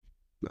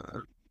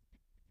Uh,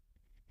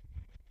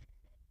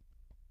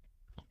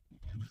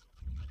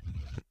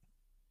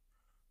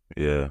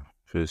 Yeah,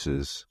 this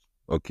is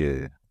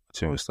okay. I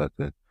think we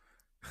started.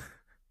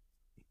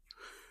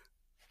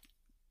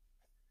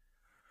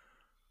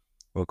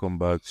 Welcome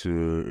back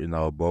to In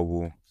Our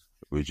Bubble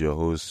with your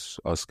hosts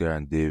Oscar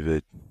and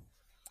David.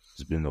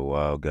 It's been a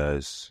while,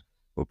 guys.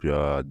 Hope you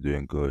are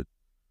doing good.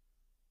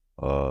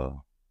 Uh,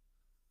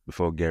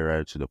 Before we get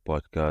right to the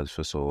podcast,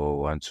 first of all,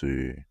 I want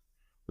to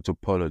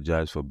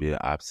apologize for being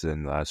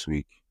absent last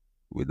week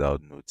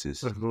without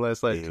notice. The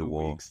last like 2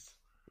 weeks.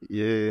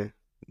 Yeah,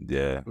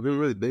 Yeah, we've been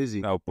really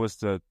busy. I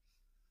posted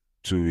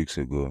 2 weeks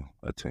ago,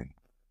 I think.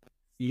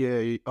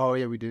 Yeah. Oh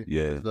yeah, we did.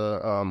 Yeah, The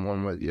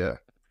one with that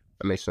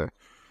makes sense.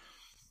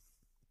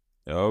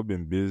 yeah, I've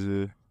been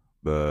busy,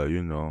 but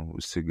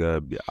we still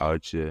gotta be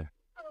out here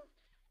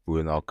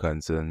doing our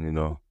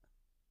content,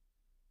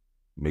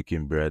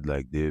 making bread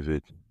like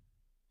David,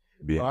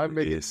 being I'm on the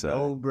making A side.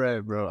 no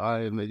bread, bro.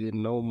 I am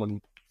making no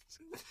money.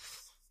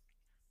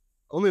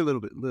 Only a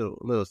little bit,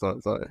 little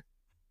something, something.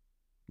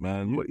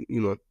 Man, But you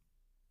know,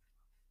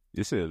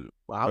 you said,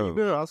 how you oh,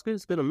 been, Oscar?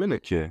 It's been a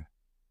minute. okay,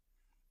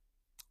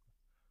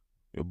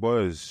 your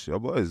boy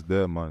is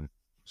there, man.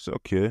 It's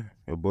okay.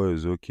 Your boy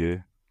is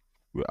okay.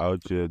 We're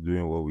out here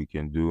doing what we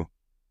can do.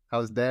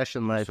 How's Dash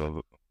in life?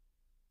 So,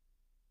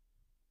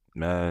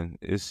 man,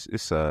 it's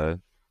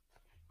sad.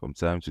 From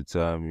time to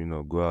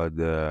time, go out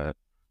there,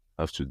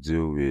 have to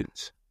deal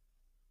with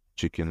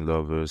chicken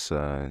lovers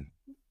and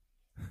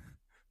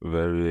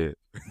very,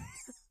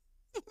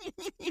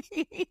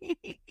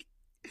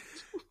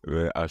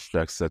 very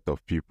abstract set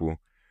of people.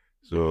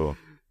 So,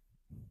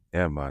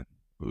 yeah, man,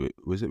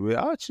 we're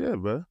out here,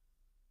 bro.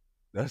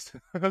 That's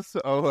that's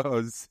all I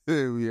was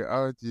saying. We're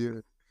out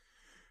here.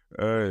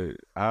 All right,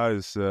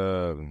 how's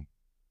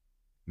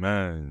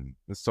man?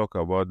 Let's talk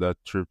about that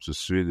trip to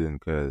Sweden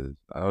because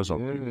I know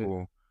some Yeah.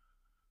 people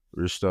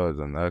reached out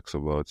and asked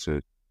about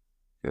it.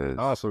 Oh,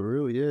 Because for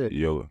real, yeah.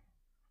 your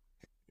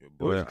It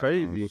was boy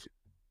crazy. announced.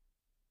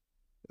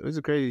 It was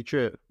a crazy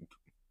trip.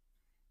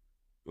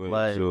 Wait,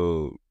 Like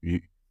so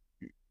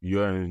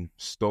you're in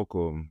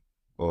Stockholm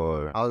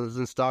or I was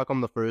in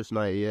Stockholm the first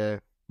night, yeah,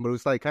 but it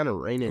was like kind of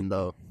raining okay?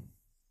 though.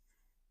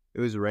 It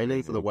was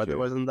raining, so the weather Okay,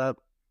 wasn't that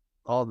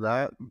all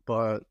that,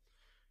 but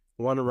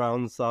went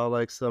around, saw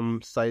like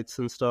some sights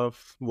and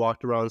stuff,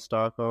 walked around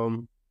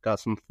Stockholm, got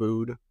some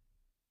food.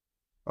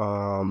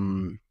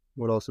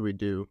 What else did we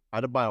do? I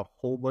had to buy a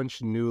whole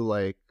bunch of new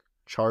like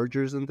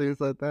chargers and things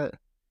like that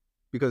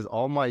because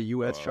all my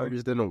US uh,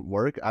 chargers didn't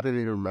work. I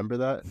didn't even remember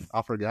that.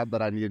 I forgot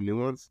that I needed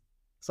new ones.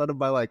 So I had to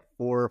buy like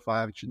 4 or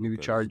 5 new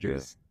because yeah,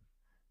 chargers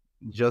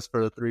just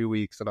for the 3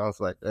 weeks, and I was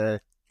like, eh.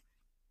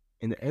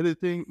 And the other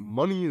thing,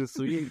 money in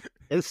Sweden,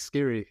 it's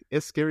scary.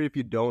 It's scary if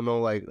you don't know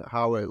like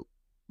how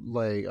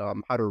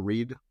to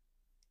read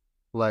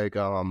like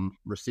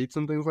receipts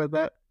and things like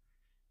that.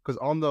 Because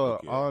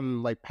okay,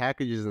 on like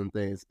packages and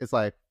things, it's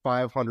like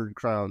 500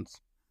 crowns,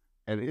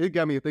 and it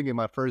got me thinking.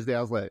 My first day,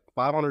 I was like,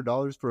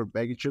 $500 for a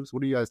bag of chips.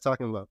 What are you guys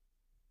talking about?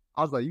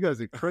 I was like, you guys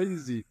are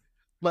crazy.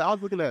 Like I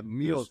was looking at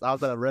meals. just I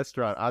was at a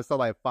restaurant. I saw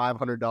like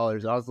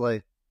 $500. I was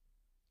like,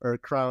 or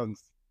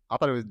crowns. I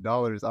thought it was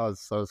dollars. I was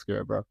so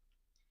scared, bro.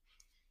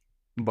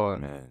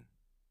 But man,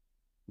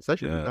 it's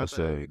actually yeah. not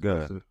So that you got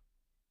expensive.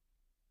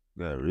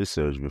 got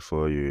research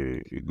before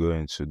you go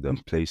into them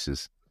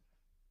places.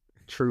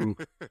 True,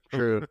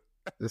 true.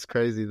 It's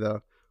crazy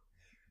though.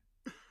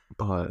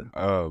 But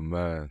Oh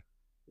man.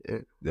 yeah.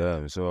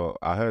 Damn, so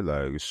I heard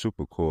like it's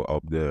super cold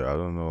up there. I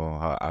don't know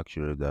how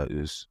accurate that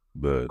is,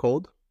 but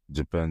Cold?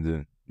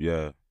 depending,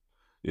 yeah,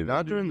 even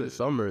Not during during the the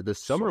summer. The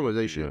summer summer was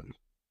period. actually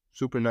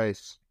super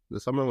nice. The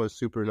summer was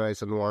super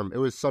nice and warm. It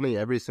was sunny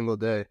every single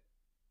day.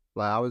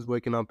 Like I was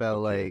waking up at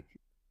Okay, like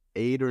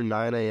 8 or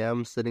 9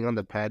 a.m. sitting on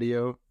the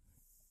patio,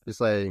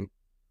 just like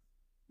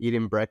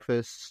eating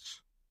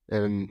breakfast,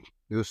 and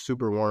it was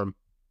super warm,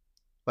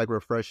 like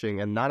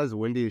refreshing, and not as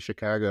windy as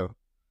Chicago,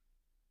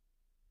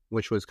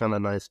 which was kind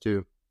of nice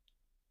too.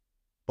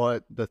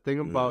 But the thing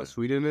about yeah.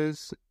 Sweden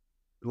is,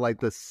 like,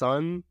 the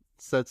sun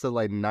sets at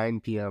like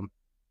 9 p.m.,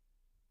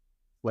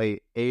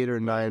 like 8 or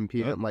Wait, 9 what?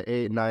 p.m., like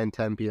 8, 9,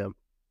 10 p.m.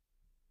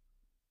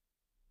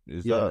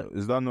 Is Yeah.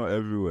 that not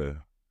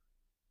everywhere?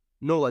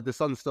 No, like the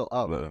sun's still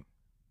up Like, at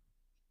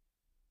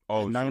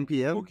oh, so 9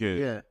 p.m. okay,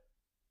 Yeah.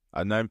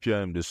 at 9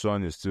 p.m. the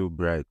sun is still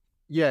bright.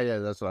 Yeah,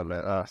 that's what I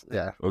meant.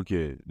 Yeah.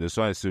 Okay, the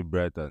sun is still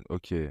bright, and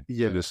okay, so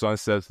Yeah. the sun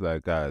sets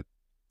like at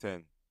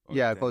 10 or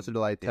Yeah, closer to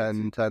like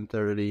 10:30. 10,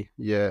 10:30.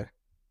 Yeah.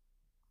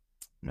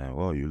 Man,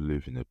 well, you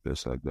live in a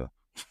place like that.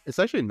 It's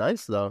actually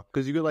nice though,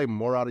 because you get like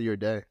more out of your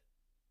day.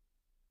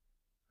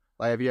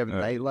 Like if you have Uh,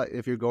 night light,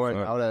 if you're going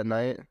fuck. out at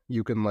night,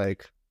 you can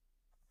like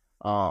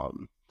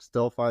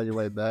still find your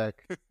way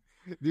back.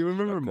 Do you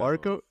remember That kind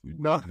Marco? of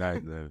No,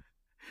 nightlife.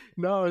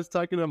 no, I was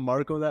talking to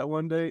Marco that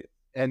one day,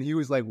 and he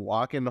was like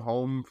walking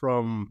home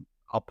from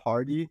a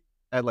party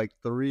at like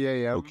 3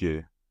 a.m.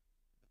 Okay.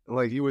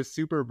 Like he was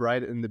super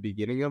bright in the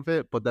beginning of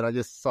it, but then I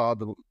just saw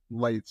the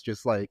lights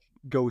just like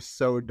go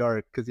so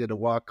dark because he had to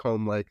walk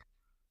home like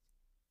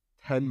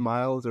 10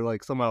 miles or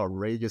like some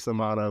outrageous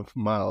amount of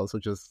miles,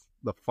 which is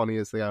the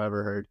funniest thing I've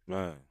ever heard.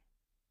 Man,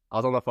 I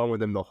was on the phone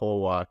with him the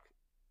whole walk,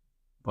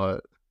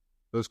 but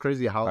it was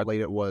crazy how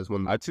late it was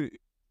when I it think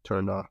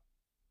turned off.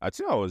 I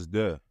was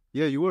there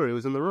Yeah, you were. It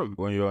was in the room.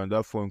 when you were on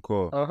that phone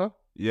call. Uh-huh.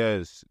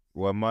 Yes,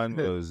 one man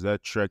was there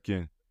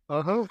trekking.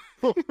 Uh-huh.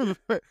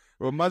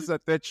 One man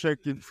started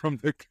trekking from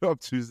the club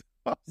to his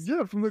house.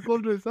 Yeah, from the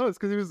club to his house,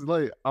 because he was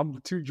like, I'm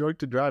too drunk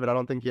to drive, and I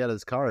don't think he had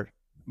his car.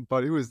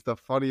 But it was the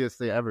funniest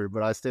thing ever.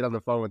 But I stayed on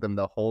the phone with him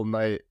the whole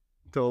night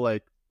till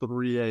like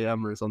 3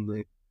 a.m. or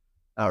something.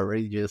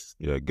 Outrageous.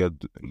 Yeah,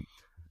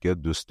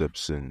 get those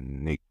steps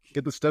in, Nick.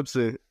 Get the steps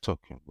in.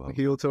 Talking about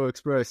Heel Toe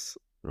Express.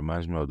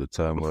 reminds me of the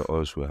time where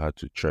us we had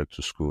to trek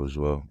to school as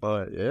well.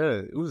 But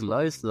yeah, it was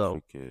nice though.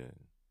 Freaking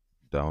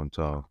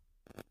downtown.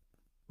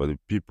 But the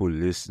people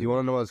listening, You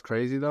want to know what's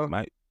crazy though?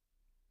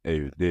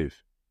 hey Dave,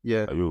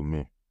 Yeah. are you with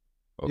me?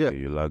 Okay, Yeah.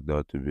 you lagged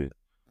out a bit.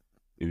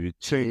 If you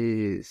think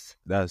Jeez.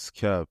 that's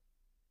cap,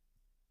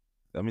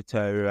 let me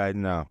tell you right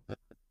now.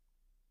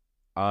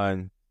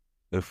 On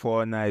a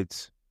 4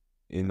 nights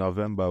in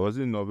November, was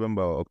it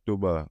November or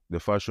October, the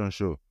fashion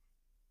show?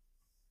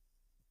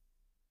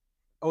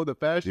 Oh, the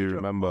fashion. Do you show.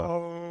 remember?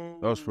 Oh,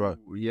 That's right.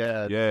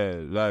 Yeah. Yeah,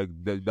 like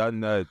that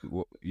night,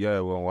 yeah,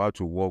 when we had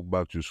to walk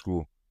back to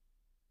school.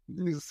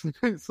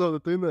 So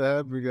the thing that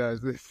happened, guys,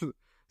 is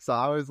so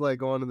I was like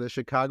going to the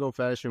Chicago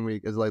Fashion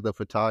Week as like the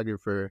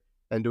photographer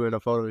and doing a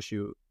photo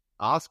shoot.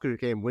 Oscar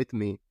came with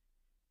me,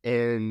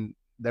 and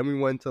then we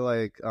went to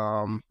like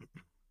to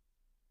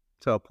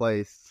a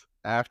place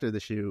after the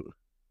shoot,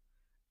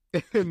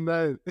 and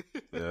then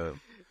Yeah.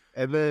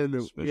 and then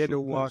we had to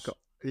Special walk.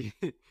 place.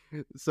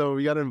 So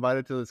we got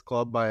invited to this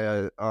club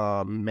by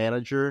a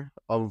manager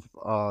of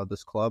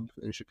this club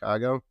in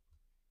Chicago.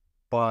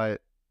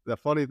 But the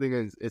funny thing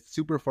is, it's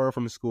super far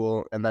from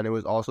school, and then it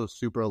was also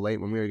super late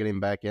when we were getting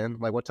back in.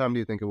 Like, what time do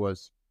you think it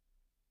was?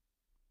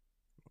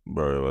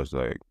 Bro, it was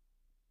like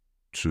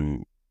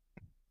 2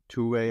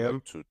 2 a.m.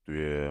 like 2,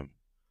 3 a.m.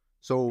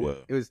 So Yeah,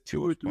 it was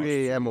 2 or was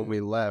 3 a.m. when past we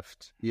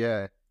left.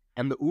 Yeah.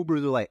 And the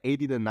Ubers are like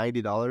 $80 to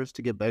 $90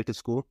 to get back to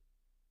school.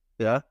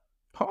 Yeah.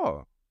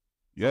 Huh.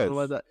 Yes. Something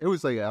like that. It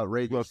was like It was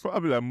outrageous.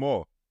 probably like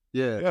more.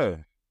 Yeah. Yeah.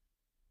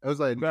 It was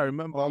like I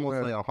remember almost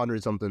when- like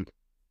 100 something.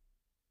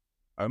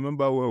 I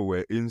remember when we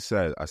were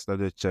inside, I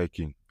started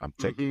checking. I'm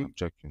checking.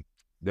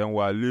 Then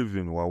while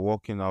leaving, while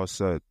walking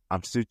outside,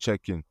 I'm still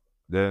checking.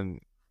 Then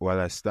while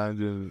I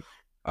standing,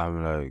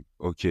 I'm like,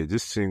 okay,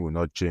 this thing will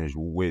not change.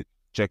 We'll wait,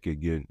 check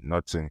again,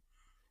 nothing.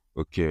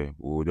 Okay,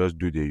 we'll just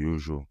do the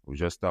usual. We'll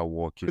just start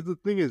walking. Because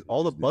the thing is,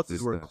 all the It's the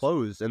buses were distance.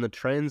 closed and the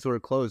trains were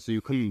closed, so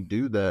you couldn't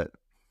do that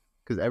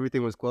because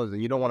everything was closed,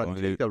 and you don't want to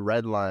Only- take the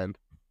red line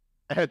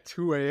at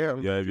 2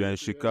 a.m. Yeah, if you're in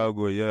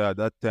Chicago, yeah, at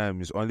that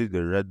time, it's only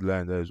the red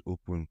line that is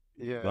open.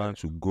 Yeah, Plan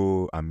to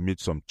go and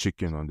meet some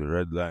chicken on the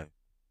red line.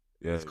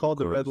 Yeah, it's called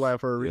the red because- line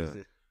for a yeah.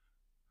 reason.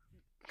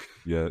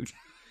 Yeah,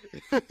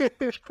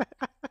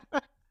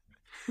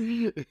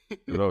 a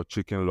lot of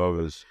chicken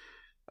lovers.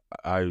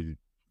 I'm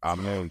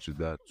not into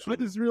that. I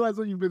just realized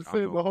what you've been I'm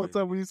saying not the whole going.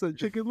 time when you said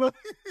chicken leg.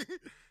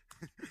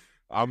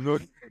 I'm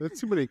not. There's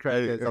too many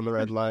crackheads on the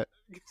red line.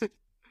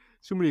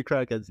 Too many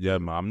crackheads. Yeah,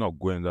 man, I'm not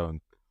going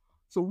down.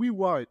 So we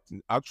walked.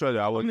 Actually,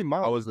 I was many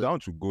miles I was is it? down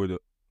to go there.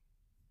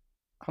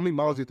 How many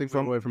miles do you think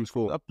from away from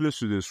school? That place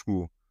to the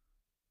school,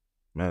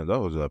 man, that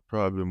was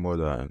probably more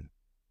than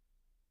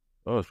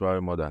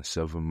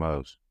 7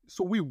 miles.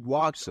 So we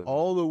walked Seven.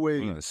 all the More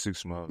way. than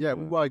 6 miles. Yeah,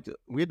 we walked.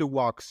 We had to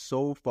walk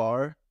so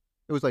far.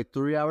 It was like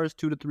 3 hours,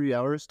 2 to 3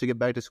 hours to get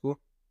back to school.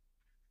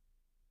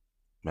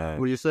 Man,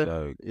 What do you say?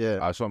 like, Yeah,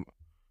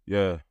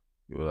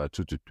 it was like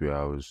 2 to 3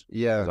 hours.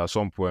 yeah, 'Cause at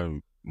some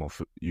point,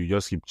 you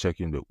just keep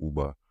checking the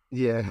Uber,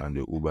 yeah. and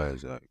the Uber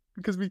is like,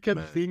 Because we kept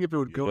Man, seeing if it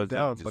would you go just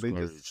down, get but it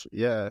just discouraged.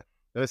 yeah.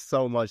 There's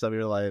so much that we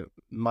were like,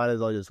 might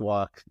as well just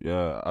walk.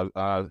 yeah,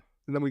 And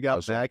then we got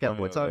at some back at point,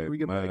 what time like, did we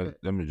get back? man, At?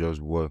 let me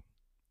just work.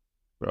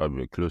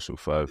 Probably close to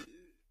 5.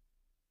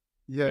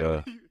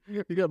 Yeah,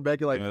 we got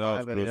back at like Yeah, that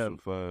was 5 close a.m.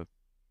 to 5.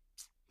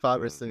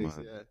 5 or Yeah, 6,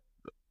 man. yeah.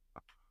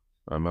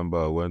 I remember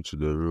I went to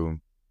the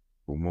room,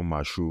 remove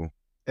my shoe,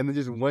 And then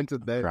just went to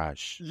bed.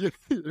 crash. Yeah,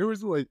 it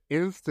was like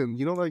instant.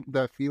 You know, like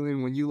that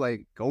feeling when you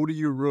like go to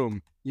your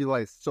room, you're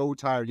like so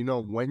tired. You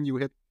know, when you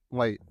hit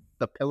like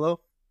the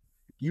pillow,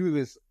 you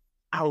just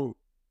out.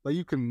 Like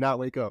you could not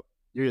wake up.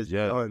 You're just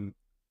Yeah. done.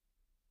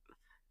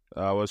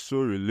 I was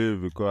so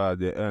relieved because at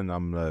the end,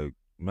 I'm like,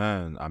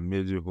 man, I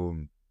made it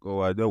home.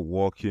 Go out there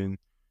walking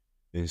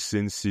in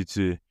Sin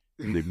City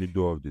in the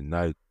middle of the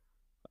night,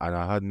 and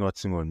I had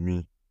nothing on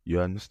me.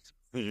 You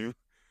understand?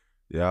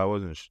 Yeah, I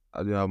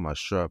didn't have my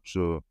strap,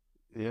 so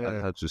I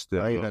Yeah, had to stay.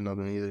 I ain't alone. had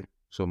nothing either.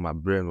 So my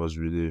brain was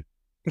really,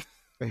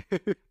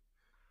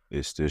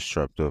 it stayed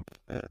strapped up.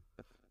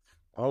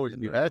 Oh,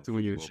 you had to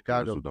when you were in Football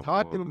Chicago. players with the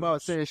Talking about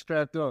Morgans. saying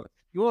strapped up.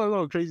 You want to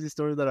know a crazy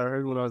story that I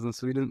heard when I was in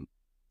Sweden?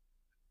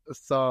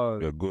 So,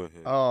 Yeah, go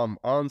ahead.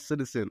 on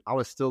Citizen, I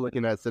was still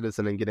looking at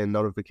Citizen and getting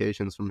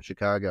notifications from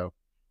Chicago.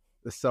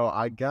 So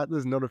I got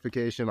this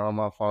notification on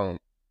my phone,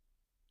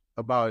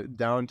 about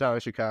downtown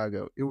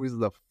Chicago. It was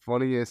the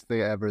funniest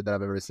thing ever that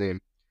I've ever seen.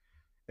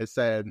 It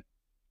said,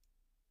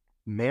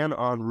 "Man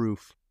on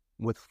roof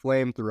with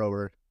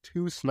flamethrower,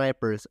 2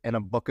 snipers, and a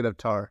bucket of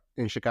tar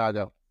in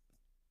Chicago."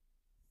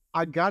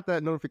 I got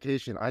that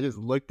notification. I just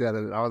looked at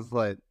it and I was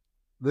like,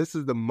 this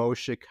is the most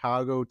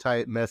Chicago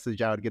type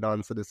message I would get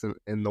on Citizen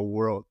in the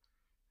world.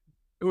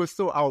 It was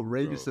so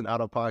outrageous and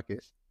out of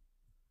pocket.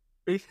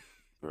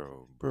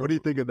 Bro. What do you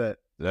think of that?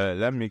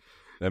 Let me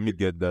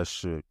get that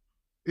shit.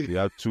 You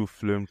have 2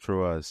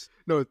 flamethrowers,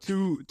 No,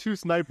 two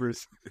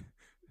snipers,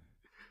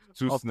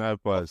 2 a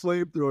snipers,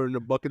 flamethrower, and a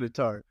bucket of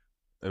tar.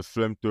 a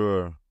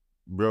flamethrower.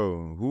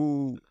 Bro,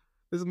 who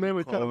This man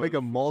was trying to make a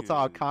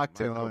Molotov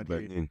cocktail Michael out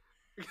here. Benin?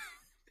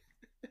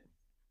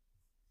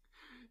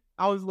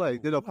 I was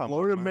like, did a Wow,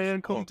 Florida my man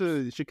man's come ops.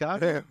 to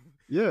Chicago?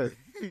 Yeah.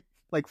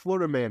 Like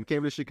Florida man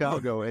came to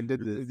Chicago and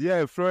did this.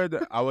 Yeah,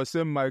 Florida. I was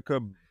saying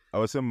Michael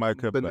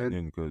Benin.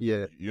 Benin because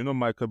Yeah. you know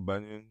Michael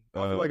Benin. I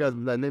feel like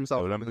that name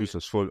sounds Olympus familiar.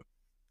 has fallen.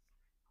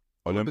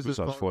 Olympus Olympus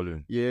has has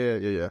fallen.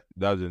 Yeah.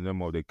 That's the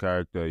name of the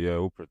character. Yeah,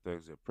 who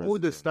protects the president. Oh,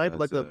 the sniper,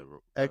 like That's, the uh,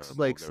 ex like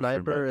Morgan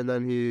sniper, Freeman. and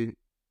then he,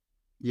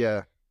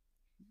 yeah.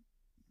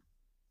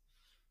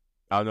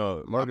 I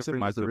know. Morgan I'm saying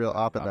Freeman's the Michael real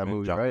Benin. op in I that meant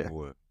movie, Jack right?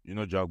 Boy. You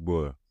know Jack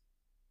Boy.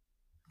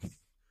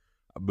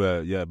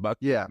 But yeah, back.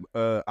 Yeah,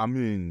 I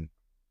mean,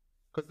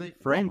 because they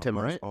framed him,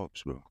 man's right?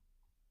 Ops, bro.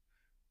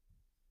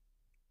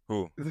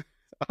 Who?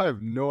 I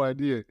have no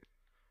idea.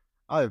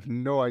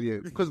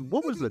 Because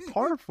what was the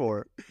tar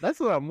for? That's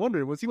what I'm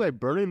wondering. Was he like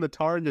burning the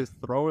tar and just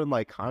throwing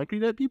like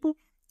concrete at people?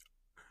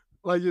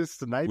 Like just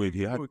sniping? Wait,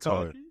 he had people with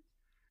tar. concrete?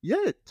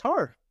 Yeah,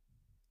 tar.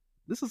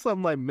 This is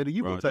some like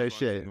medieval Bro, I type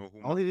just want to shit. know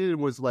who All he did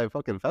was like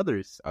fucking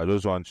feathers. I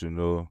just want to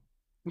know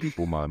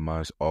who my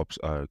man's ops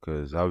are,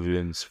 because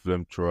having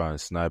flamethrower and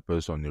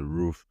snipers on the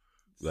roof,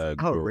 like,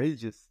 bro,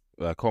 Outrageous.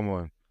 like, come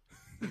on,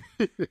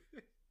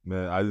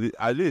 man.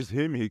 At least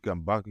him, he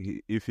can back.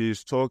 If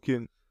he's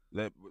talking,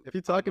 like, If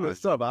you're talking to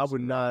stuff, I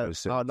would not.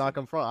 100%. I'll knock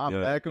him front. I'll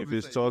Yeah, back him. if and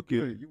he's say,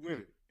 talking- you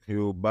win. he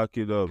will back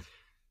it up.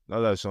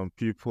 Not like some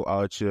people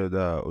out here that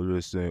are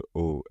always saying,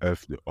 "Oh,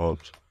 f the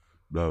ops,"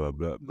 blah blah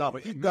blah. No,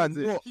 but he got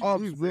no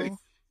ops, bro.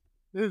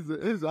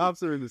 His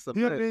ops are in the He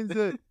subject. means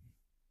it.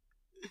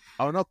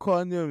 I'm not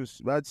calling names,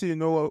 but I tell you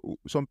know what?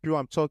 Some people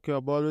I'm talking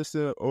about, they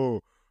say,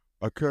 "Oh,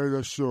 I carry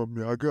that show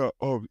me. I got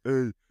up.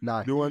 Hey,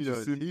 Nah, they want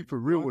to see me for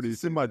real when they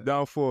see my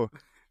downfall."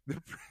 They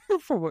pray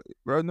for what,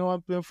 bro? No,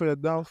 I'm playing for your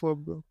downfall,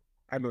 bro.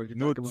 I know what you're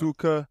No talking about.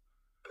 Tuka,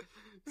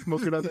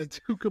 Smoking out that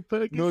Tuka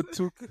pack. no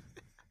Tuka.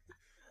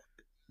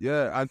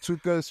 Yeah, and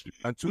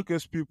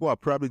Tuka's people are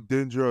probably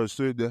dangerous.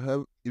 So if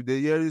they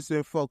hear you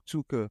say "fuck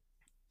Tuka,"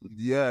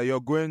 yeah,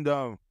 you're going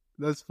down.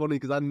 That's funny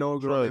because I know a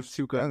girl named Trust.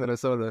 Tuka in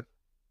Minnesota.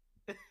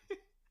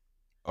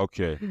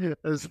 Okay,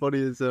 That's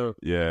funny as hell.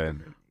 yeah,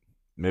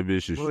 maybe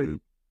Boy.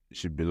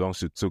 she belongs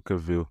to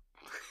Tukaville.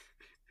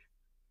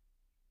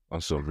 On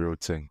some real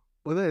thing.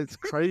 Well, that's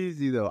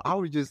crazy though. I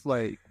was just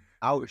like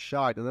out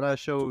shocked, and then I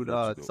showed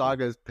Tuka's the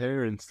Saga's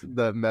parents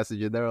the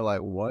message, and they were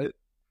like, "What?"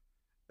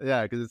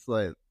 Yeah, because it's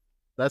like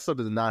that stuff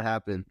does not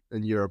happen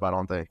in Europe. I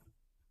don't think.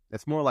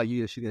 It's more like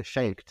you get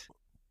shanked.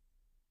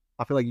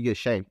 I feel like you get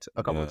shanked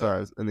a couple of Yeah.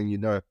 times, and then you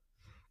know.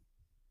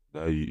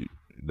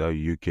 That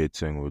UK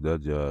thing with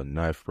that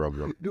knife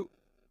problem. Dude,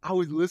 I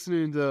was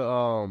listening to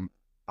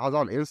I was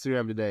on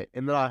Instagram today,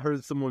 and then I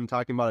heard someone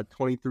talking about a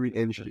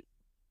 23-inch.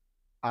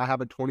 I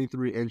have a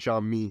 23-inch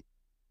on me,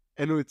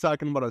 and it was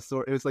talking about a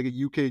sword. It was like a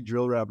UK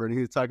drill rapper, and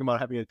he was talking about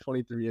having a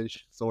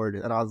 23-inch sword,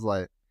 and I was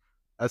like,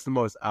 "That's the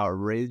most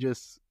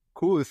outrageous,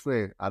 coolest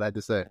thing I'd have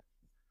to say."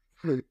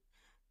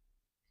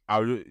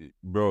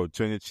 Bro,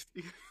 20.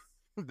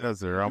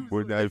 That's a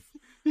Rambo knife.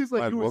 He's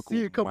like, Man, "You would walk see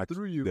it with come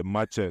through you." The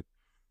machete.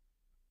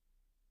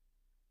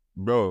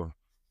 Bro.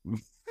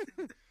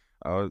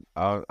 I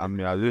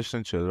mean, I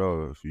listen to a lot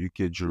of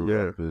UK drill Yeah.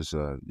 rappers.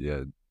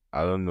 Yeah,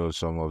 I don't know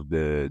some of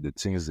the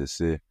things they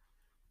say,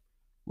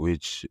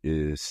 which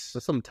is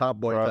That's some top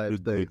boy probably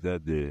type thing. good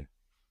that they.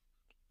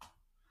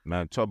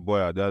 Man, Top Boy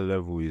at that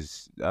level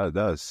is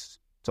that's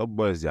Top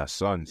Boy is their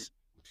sons.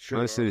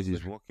 I say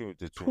he's working with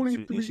the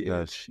 23-inch 23 guys.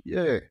 inch.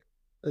 Yeah,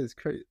 that's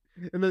crazy.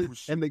 And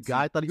the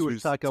guy thought he was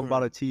twist, talking about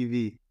turn. a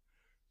TV.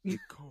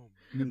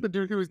 The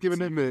dude who was giving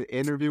him an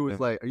interview was Yeah.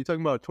 like, "Are you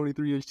talking about a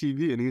 23-inch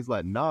TV?" And he's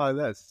like, "Nah,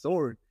 that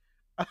sword.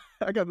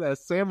 I got that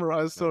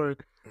samurai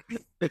sword."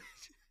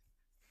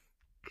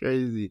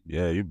 Crazy.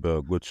 Yeah, you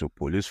better go to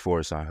police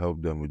force and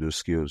help them with those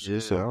skills. Yeah,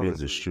 Instead of being in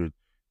the honestly. street,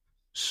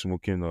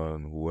 smoking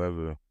on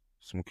whoever,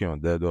 smoking on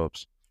dead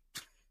ops.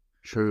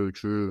 True.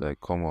 Like,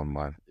 come on,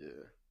 man. Yeah.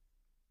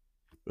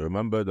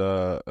 Remember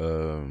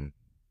that?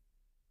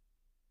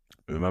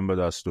 Remember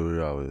that story?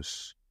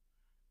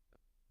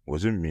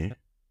 Was it me?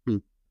 Hmm.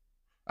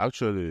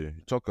 Actually,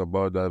 talk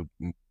about that.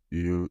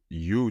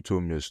 You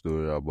told me a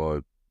story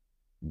about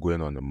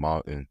going on the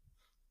mountain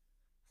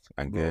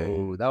and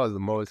getting Oh, that was the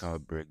most. kind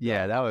of break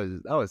Yeah, that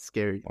was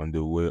scary. on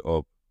the way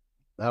up.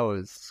 That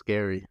was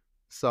scary.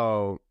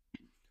 So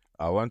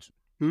I want.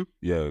 Hmm?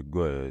 Yeah,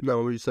 go ahead. no,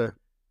 what were you say?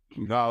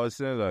 No, I was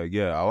saying like,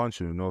 yeah, I want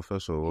you to know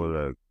first of all,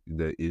 like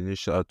the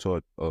initial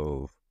thought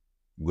of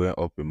going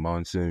up a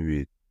mountain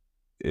with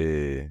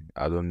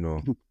I don't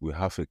know, with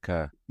half a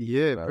car.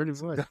 Yeah, Like,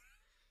 pretty much.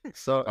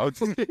 So, how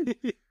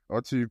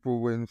do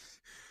people win?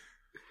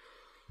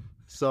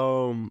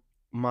 so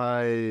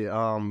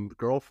my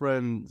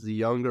girlfriend's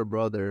younger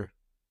brother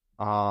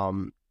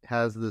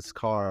has this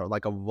car,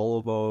 like a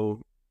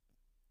Volvo,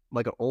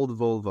 like an old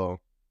Volvo,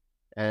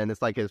 and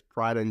it's like his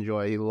pride and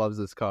joy. He loves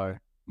this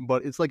car,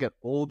 but it's like an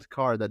old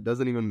car that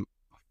doesn't even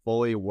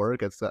fully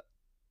work. It's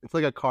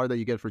like a car that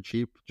you get for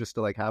cheap just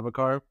to like have a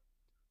car,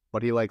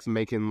 but he likes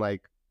making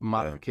like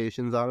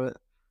modifications on it.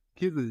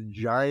 He has this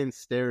giant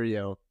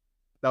stereo.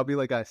 That'll be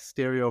like a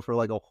stereo for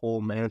like a whole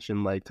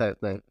mansion like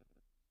type thing.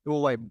 It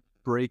will like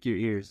break your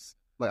ears.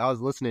 Like I was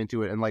listening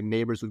to it and like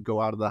neighbors would go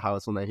out of the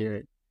house when they hear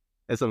it.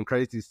 It's some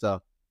crazy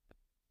stuff.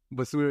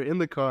 But so we were in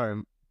the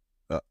car,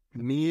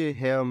 me,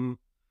 him,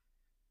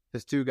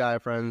 his two guy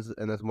friends,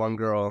 and this one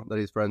girl that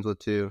he's friends with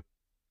too.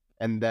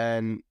 And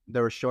then they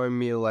were showing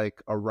me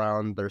like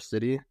around their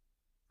city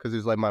because it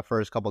was like my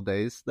first couple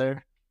days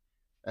there.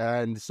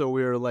 And so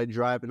we were like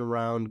driving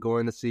around,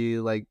 going to see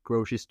like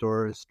grocery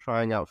stores,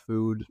 trying out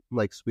food,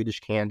 like Swedish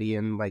candy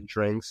and like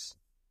drinks.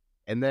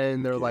 And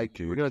then they're like,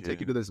 we're going to take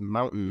you to this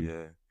mountain.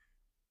 Yeah.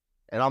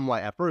 And I'm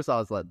like, at first I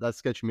was like, that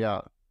sketched me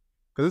out.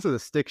 Because this is a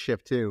stick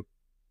shift too.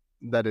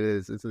 That it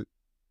is. It's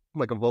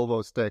like a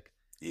Volvo stick.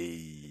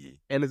 Yeah.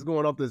 And it's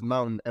going up this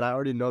mountain. And I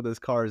already know this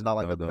car is not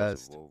like the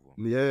best.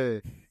 Yeah.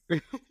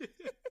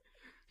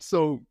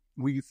 So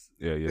we...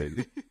 Yeah.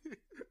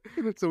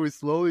 So we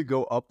slowly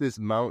go up this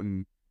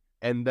mountain.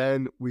 And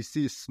then we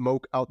see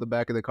smoke out the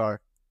back of the car.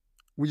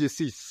 We just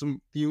see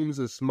some fumes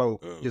of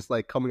smoke just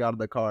like coming out of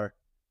the car.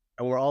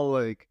 And we're all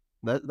like,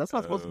 that's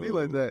not supposed to be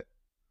like that.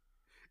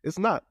 It's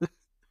not.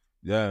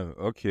 Yeah,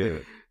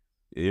 okay.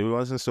 It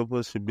wasn't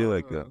supposed to be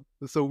like that.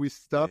 So we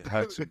stopped. It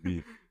had to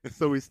be.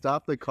 So we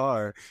stopped the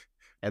car.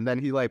 And then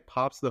he like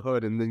pops the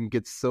hood and then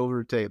gets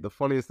silver tape. The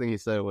funniest thing he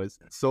said was,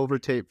 silver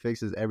tape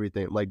fixes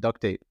everything, like duct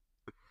tape.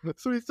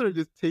 So he started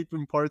just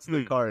taping parts of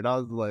the car. And I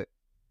was like,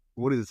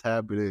 what is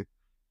happening?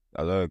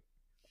 I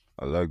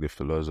like the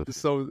philosophy.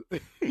 So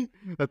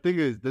the thing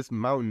is, this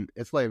mountain,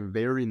 it's like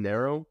very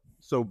narrow,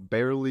 so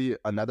barely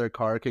another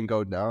car can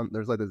go down.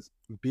 There's like this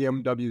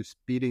BMW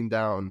speeding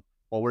down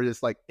while we're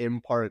just like in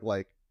park,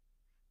 like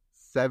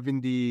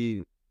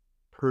 70 to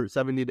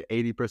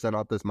 80%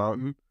 up this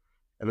mountain,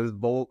 and this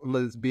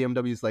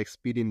BMW's like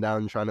speeding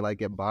down trying to like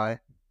get by,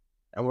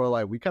 and we're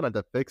like, we kind of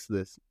have to fix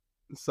this.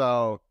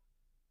 So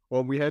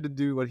what he had to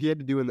do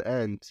in the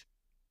end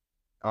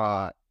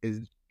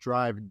is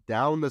drive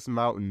down this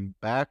mountain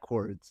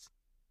backwards.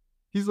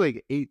 He's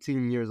like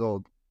 18 years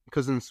old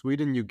because in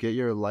Sweden you get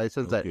your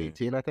license at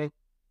 18, I think.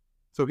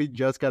 So he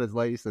just got his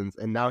license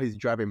and now he's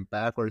driving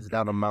backwards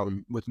down a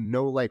mountain with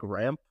no like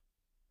ramp,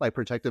 like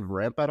protective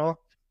ramp at all.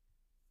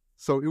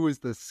 So it was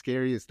the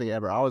scariest thing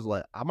ever. I was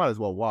like, I might as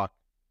well walk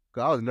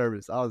because I was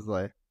nervous. I was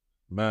like,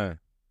 man,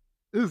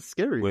 it was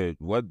scary. Wait,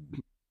 what?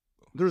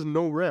 There's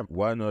no ramp.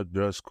 Why not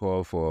just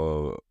call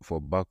for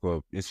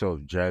backup instead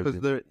of driving?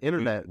 Because the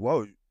internet.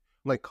 What?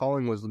 Like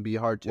calling would be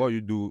hard to. What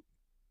you do?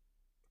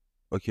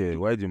 Okay,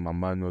 why did my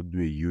man not do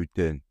a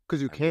U-turn?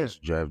 Because you can't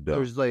drive down.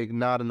 There's like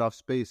not enough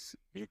space.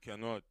 You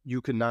cannot.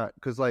 You cannot,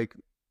 because like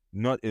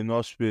not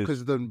enough space.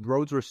 Because the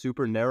roads were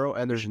super narrow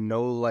and there's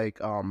no like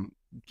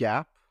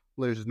gap.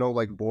 There's no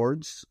like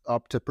boards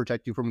up to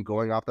protect you from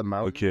going off the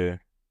mountain. Okay.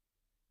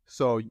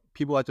 So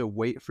people had to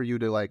wait for you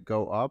to like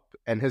go up,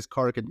 and his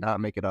car could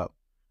not make it up.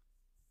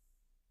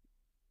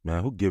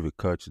 Man, who gave a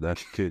car to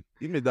that kid?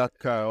 Give me that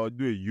car, I'll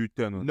do a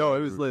U-turn. No, it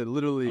was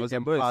literally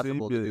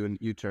impossible to do a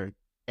U-turn.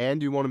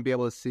 And you want to be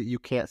able to see, you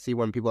can't see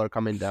when people are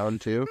coming down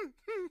too.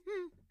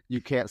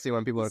 You can't see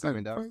when people are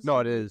coming down. No,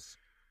 it is.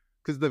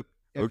 Because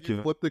if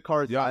you flip the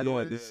car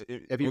sideways,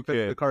 if you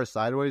flip the car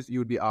sideways, you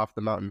would be off the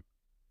mountain.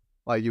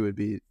 Like you would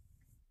be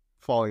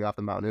falling off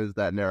the mountain. It was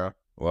that narrow.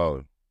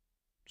 Wow.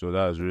 So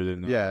that was really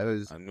nice. Yeah, it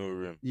was. No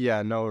rim.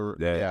 Yeah, no.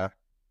 Yeah.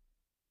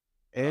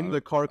 And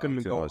the car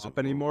couldn't go up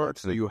anymore,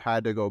 so you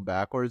had to go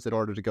backwards in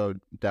order to go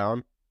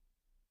down.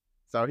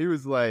 So he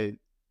was like,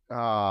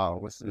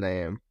 what's the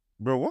name?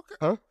 Bro, what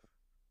kind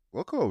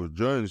of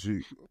joints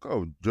you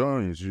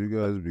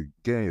guys be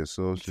getting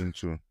yourselves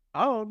into?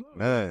 I don't know.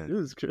 Man. It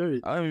was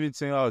crazy. I don't even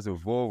think I was a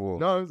Volvo.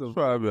 No, it was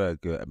probably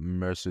like a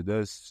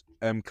Mercedes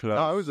M-Class.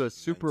 No, it was a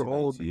super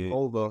old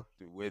Volvo.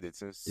 The way they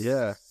just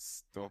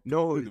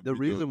No, the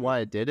reason why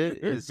I did it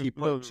is he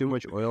put too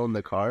much oil in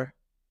the car.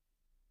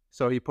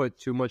 So he put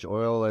too much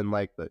oil in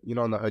like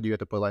on the hood you have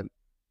to put like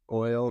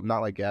oil, not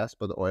like gas,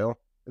 but the oil.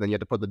 And then you have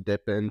to put the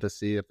dip in to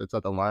see if it's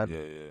at the line.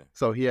 Yeah.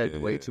 So he had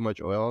way too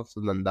much oil,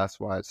 so then that's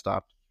why it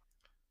stopped.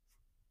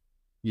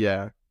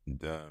 Yeah.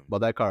 Damn. But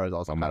that car is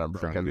also kind of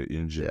broken.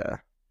 Engine. Yeah.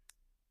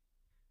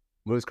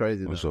 But it was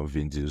crazy though. Some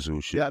Vin Diesel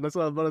shit. Yeah, that's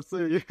what I was about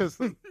to say.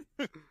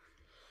 Yes.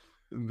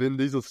 Vin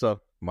Diesel stuff.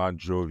 Man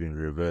drove in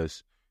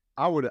reverse.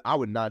 I would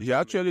not. He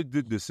actually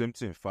did the same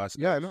thing fast.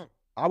 Yeah, I know.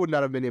 I would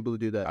not have been able to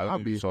do that.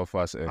 I'd be so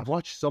fast. I've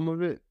watched some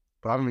of it,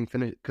 but I haven't even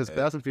finished because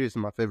Fast and Furious is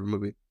my favorite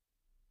movie.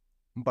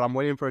 but I'm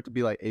waiting for it to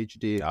be like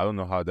HD. I don't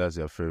know how that's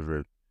your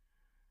favorite.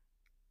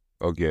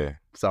 Okay.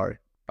 Sorry,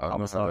 I don't I'm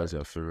know how that's sorry.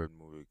 your favorite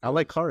movie. I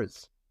like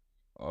Cars.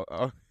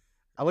 Uh,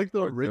 I like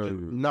the Okay.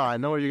 original. No, I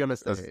know what you're gonna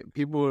say.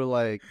 People were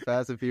like,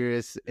 Fast and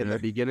Furious in Yeah. the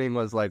beginning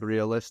was like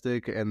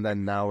realistic, and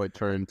then now it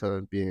turned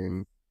to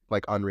being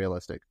like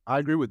unrealistic. I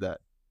agree with that.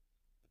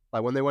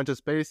 Like when they went to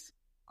space,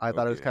 I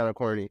thought it was Okay. kind of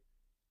corny,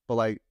 but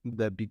like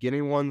the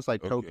beginning ones,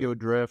 like Okay. Tokyo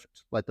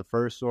Drift, like the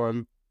first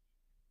one,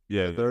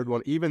 Yeah. the third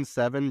one, even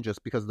 7,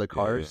 just because of the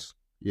Yeah, yeah. cars.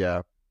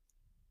 Yeah,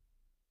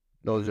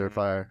 those are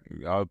fire.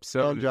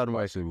 Seven And is John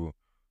Wick. possible.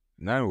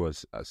 9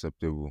 was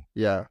acceptable.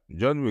 Yeah.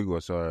 John Wick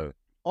was alright.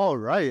 All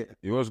right.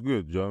 It was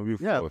good. John Wick.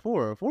 Yeah,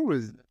 4. 4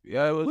 was.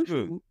 Yeah, it was Which-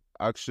 good.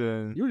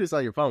 Action. You were just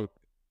on your phone.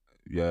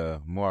 Yeah,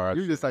 more You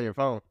action. were just on your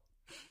phone.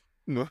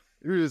 No.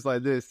 You were just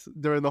like this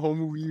during the whole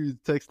movie. You were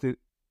texting,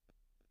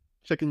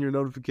 checking your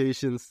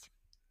notifications.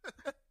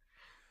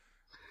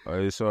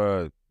 It's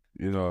alright.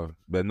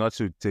 But not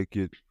to take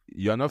it.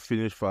 You're not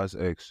finished Fast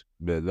X,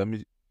 but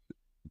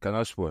can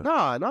I spoil?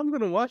 Nah, I'm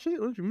gonna watch it.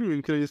 What you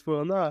mean? Can you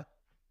spoil? Nah.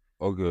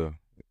 Okay.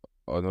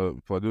 No,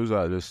 for those that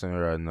are listening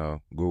right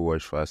now, go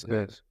watch Fast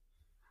Yeah. X.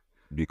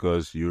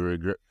 Because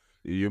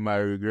you might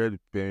regret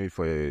paying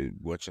for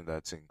watching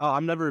that thing. Oh, I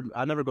never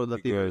go to the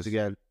theaters Because-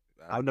 again.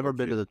 I've never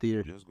been to the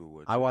theater. Just go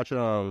watch I watch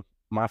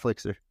my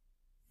Flixer.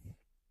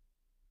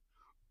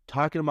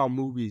 Talking about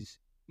movies,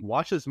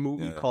 watch this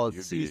movie Yeah, called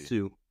you be-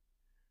 Sisu.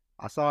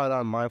 I saw it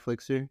on my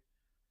Flixer.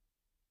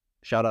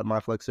 Shout out my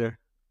Flixer.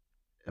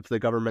 If the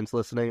government's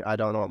listening, I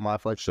don't know what my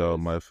Flixer So is.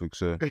 my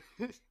fixer.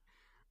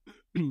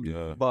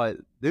 Yeah. But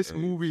this Hey,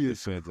 movie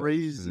is defend that.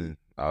 crazy.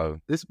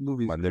 This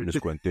movie. My name is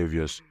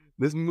Quintavious.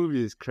 This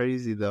movie is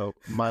crazy though.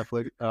 My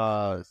flick,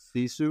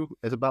 Sisu.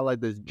 It's about like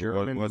this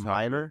German what's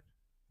happening? miner.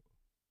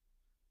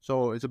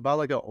 So it's about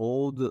like an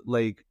old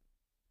like,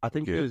 I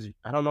think Okay.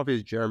 I don't know if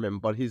he's German,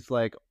 but he's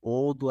like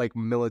old like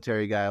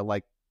military guy,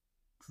 like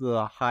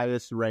the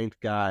highest ranked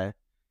guy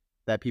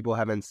that people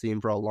haven't seen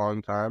for a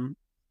long time.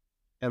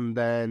 And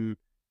then,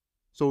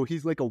 so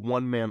he's like a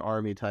one-man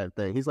army type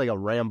thing. He's like a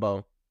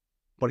Rambo,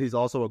 but he's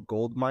also a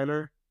gold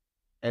miner.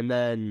 And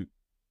then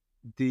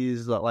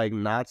these like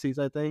Nazis,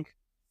 I think,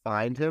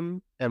 find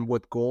him and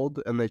with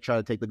gold, and they try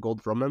to take the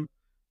gold from him.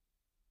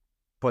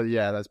 But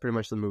yeah, that's pretty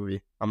much the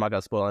movie. I'm not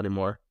gonna spoil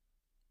anymore.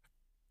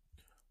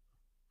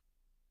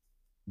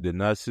 The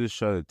Nazis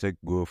try to take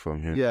gold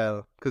from him.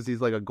 Yeah, because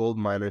he's like a gold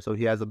miner, so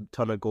he has a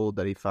ton of gold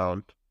that he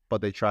found, but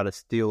they try to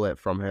steal it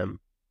from him.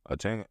 I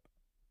think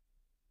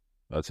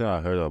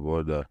I heard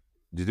about that.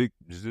 Did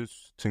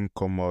this thing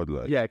come out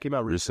like Yeah, it came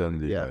out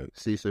recently? Yeah, Like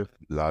Sisu.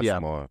 last Yeah.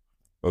 month.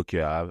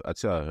 Okay, I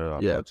think I heard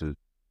about Yeah. it.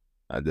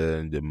 And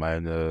then the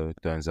miner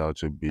turns out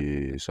to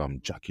be some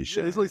Jackie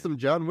Chan. Yeah, it's like some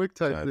John Wick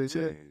type type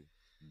thing. Yeah. thing.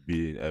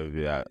 Being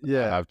every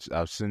Yeah.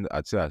 I've seen.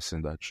 I think I've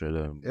seen that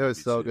trailer. It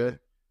was so movie too. good.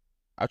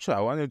 Actually,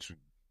 I wanted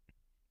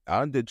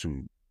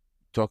to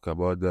talk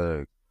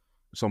about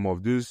some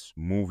of these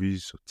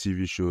movies,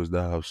 TV shows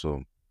that have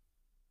some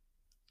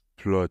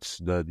plots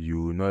that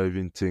you would not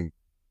even think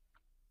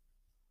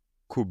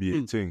could be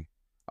a thing.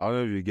 I don't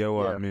know if you get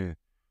what I Yeah. mean.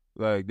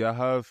 Like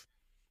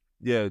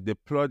the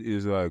plot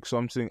is like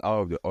something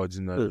out of the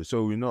ordinary.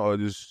 So we know all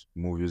these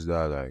movies that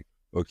are like,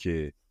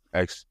 okay,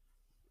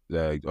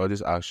 like all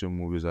these action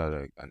movies are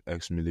like an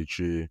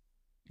ex-military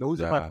Those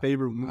are my that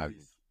favorite had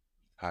movies.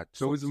 had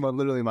Those are something-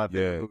 literally my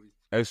favorite Yeah. movies.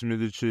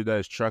 ex-military that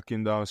is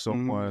tracking down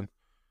someone,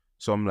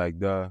 something like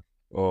that.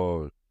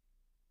 Or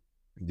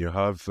you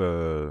have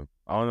I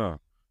don't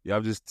know, you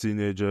have these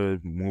teenager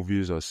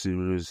movies or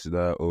series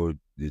that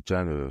they're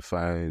trying to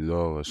find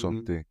love or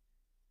something.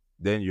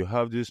 Then you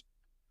have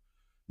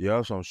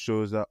some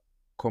shows that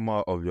come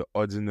out of the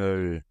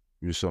ordinary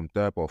with some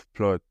type of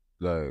plot.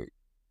 Like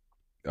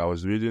I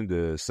was reading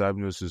the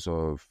synopsis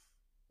of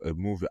a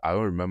movie, I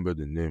don't remember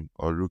the name,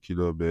 or look it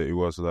up, but it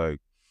was like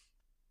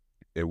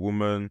a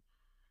woman.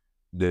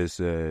 There's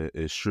a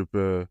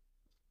stripper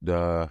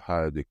that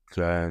had a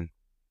client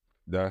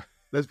that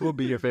This will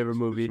be your favorite she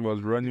movie.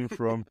 was running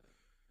from.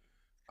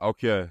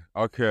 Okay,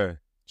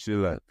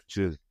 chill.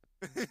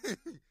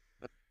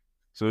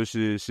 So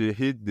she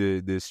hit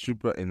the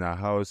stripper in her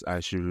house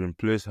and she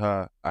replaced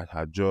her at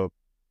her job,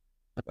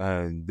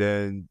 and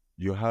then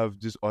you have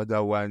this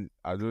other one.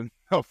 I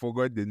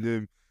forgot the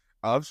name.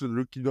 I have to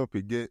look it up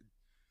again.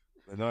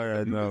 But not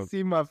right You now. can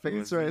see my was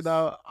face right this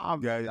now. I'm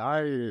guy-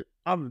 dying.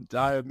 I'm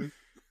dying.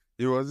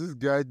 It was this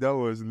guy that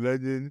was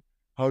learning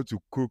how to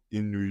cook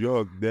in New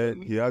York.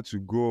 Then he had to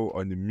go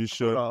on a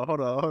mission. Hold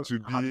on.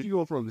 to How do be- you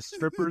go from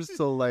strippers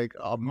to like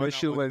a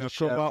Michelin now,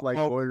 chef, come out- like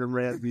out- Gordon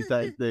Ramsay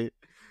type thing?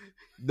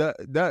 That's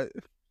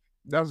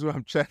what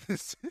I'm trying to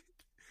say.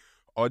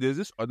 Or there's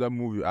this other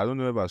movie. I don't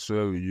know if I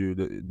saw it with you.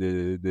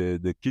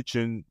 The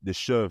kitchen, the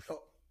chef,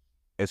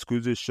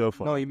 exclusive chef.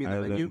 No, on you mean the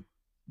island menu?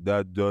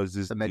 that does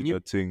this The menu? bigger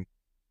thing.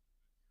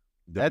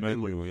 The That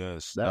thing menu,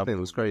 yes. That thing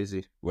was movie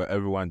crazy. where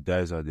everyone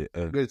dies at the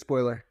end. Good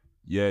spoiler.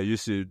 Yeah, you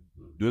see,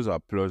 those are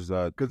plots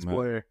that Good man,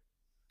 spoiler.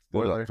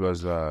 those Spoiler. are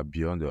plots that are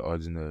beyond the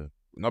ordinary.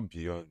 Not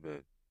beyond,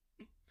 but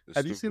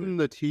Have you stupid. seen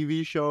the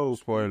TV show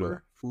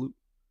Spoiler. Flubber?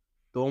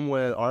 The one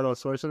with Arnold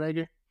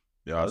Schwarzenegger?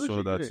 Yeah, I That was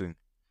saw that good. thing.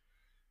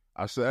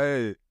 I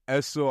said, hey,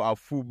 Esso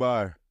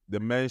Afubar, they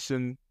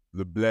mentioned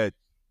the blood,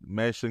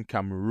 mentioned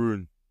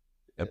Cameroon,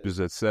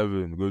 episode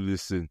 7. Go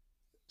listen.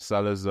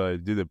 Salazar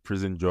did a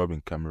prison job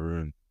in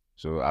Cameroon.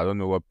 So I don't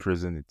know what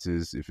prison it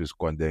is, if it's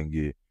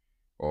Kwandengi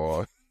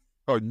or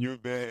New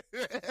Bay.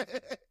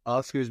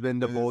 Oscar's been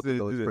to both of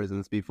those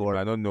prisons before.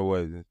 I don't know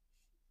what it is.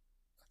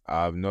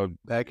 I've not.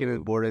 Back in his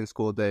boarding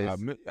school days.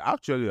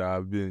 Actually,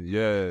 I've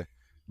been,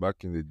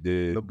 back in the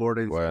day The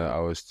boarding when school. I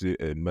was still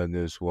a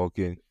menace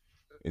walking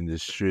in the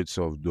streets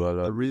of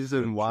Douala. The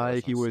reason why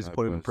he was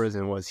put in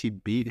prison was he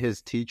beat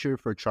his teacher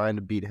for trying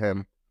to beat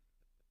him.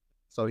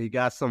 So he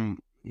got some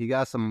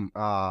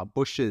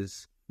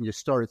bushes. And you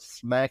started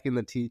smacking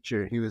the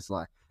teacher. He was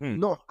like,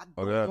 "No, I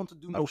don't want to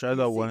do no. I've tried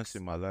that once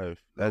in my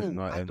life. That's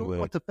not I don't anywhere.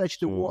 want to fetch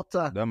the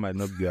water. That might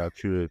not be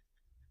accurate.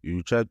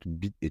 You try to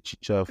beat a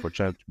teacher for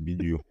trying to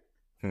beat you.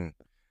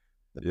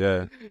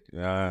 Yeah.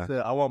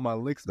 I want my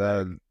licks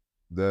back.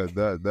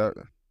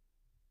 That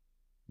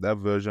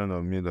version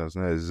of me does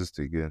not exist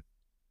again.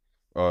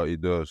 Oh,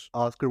 it does.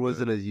 Oscar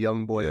was in his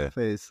young boy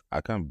face. I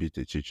can't beat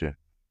a teacher.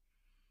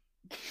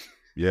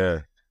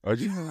 Yeah.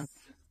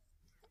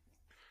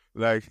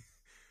 like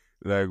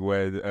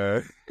when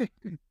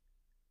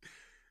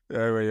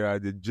when you're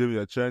at the gym,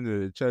 you're trying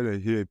to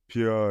hit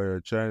pure,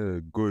 you're trying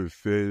to go in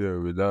failure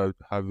without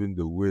having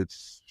the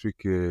weights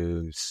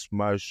freaking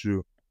smash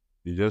you.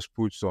 You just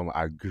put some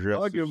aggressive.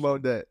 Talking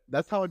about that.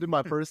 That's how I did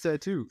my first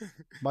tattoo.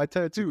 My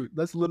tattoo.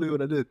 That's literally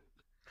what I did.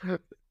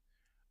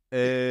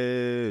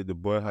 Hey, the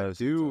boy has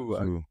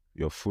tattoo.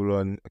 You're full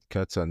on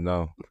Qatar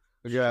now.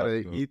 I got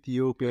an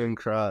Ethiopian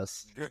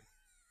cross.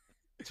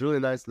 It's really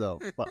nice though.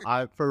 But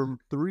for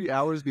 3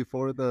 hours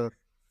before the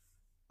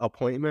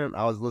appointment,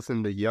 I was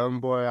listening to Young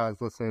Boy. I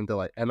was listening to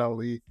like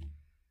NLE,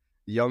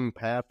 Young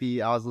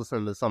Pappy. I was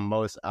listening to some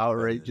most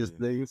outrageous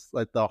things,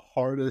 like the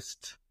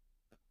hardest.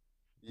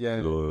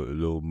 Yeah,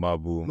 Lil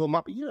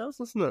Mabu. Yeah, I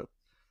was listening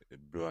to.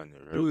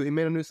 Dude, he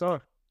made a new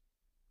song.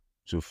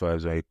 2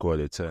 5s and equal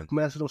to 10.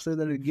 Master, don't say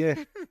that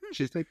again.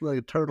 She's taking like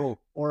a turtle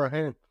or a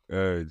hand.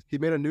 He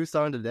made a new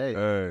song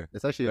today.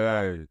 It's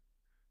actually.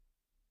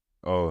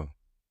 Oh,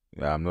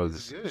 yeah, I'm not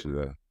listening to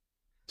that.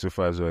 2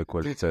 5s are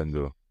equal to 10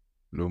 though.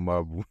 Lil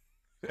Mabu.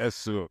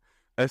 Eso.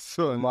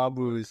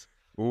 Mabu's.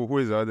 Who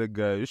is the other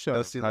guy? You should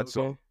have had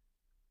some.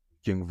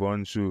 King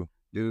Von too.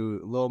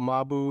 Dude, Lil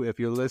Mabu, if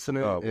you're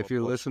listening,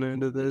 listening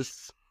to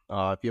this,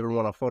 if you ever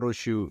want a photo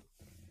shoot,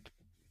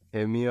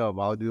 hit me up.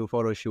 I'll do a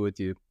photo shoot with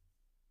you.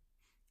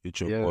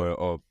 Hit your boy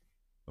up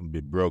and be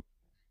broke.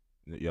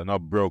 You're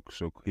not broke,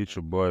 so hit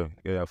your boy.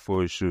 Get a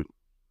photo shoot.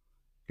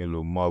 Get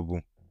Lil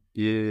Mabu.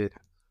 Yeah.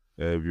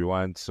 If you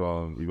want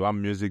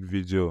music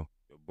video,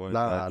 your boy.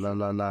 Nah.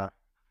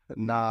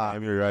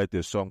 Let me write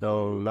a song.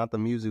 No, not the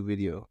music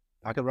video.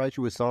 I could write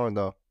you a song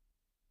though.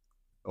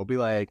 It'll be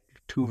like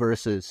 2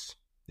 verses.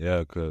 Yeah,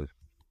 because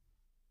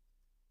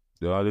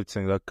the only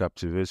thing that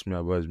captivates me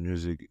about his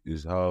music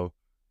is how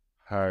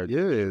hard the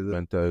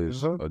instrumental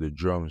is, or the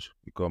drums,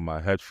 because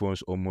my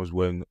headphones almost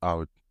went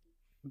out.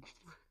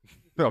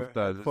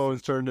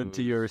 Headphones turned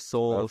into your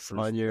soles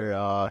on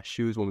your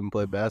shoes when we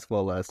played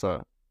basketball last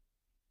time.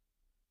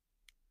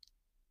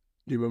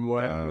 Do you remember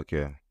what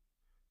happened?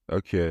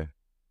 Okay.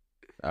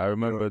 I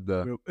remember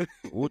that.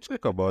 We'll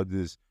talk about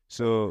this.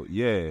 So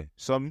yeah,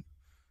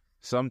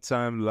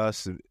 sometime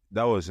last,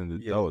 that was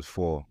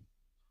 4.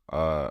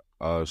 I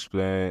was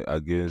playing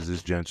against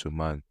this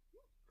gentleman,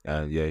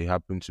 and he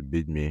happened to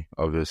beat me,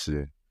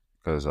 obviously,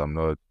 because I'm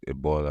not a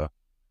baller.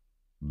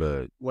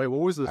 But wait, what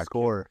was the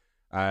score?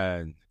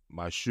 And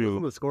my shoe.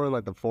 Wasn't the score in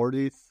like the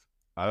 40s?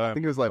 I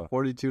think it was like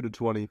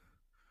 42-20.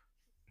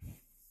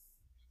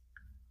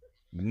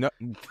 No,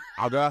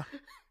 I got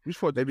which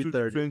 42 maybe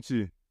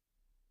 20.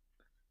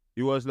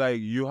 It was like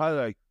you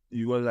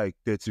were like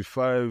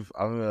 35.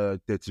 I don't know,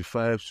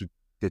 35 to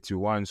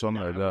 31,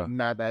 something like that.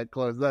 Not that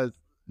close. That's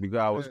because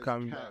I was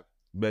coming,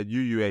 but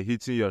you were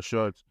hitting your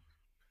shot.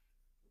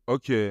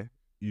 Okay,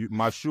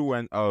 my shoe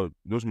went out.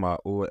 Those my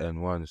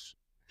ON1s.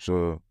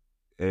 So,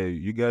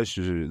 you guys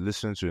should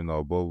listen to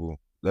our bubble.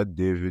 Let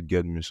David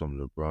get me some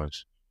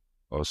LeBrons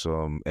or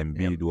some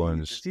Embiid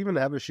ones. Does he even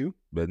have a shoe?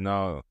 But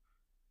now,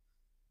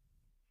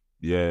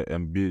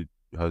 Embiid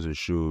has a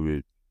shoe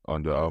with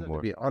Under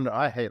Armour.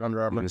 I hate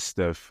Under Armour. Even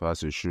Steph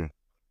has a shoe.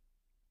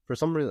 For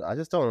some reason, I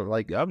just don't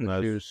like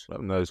shoes. I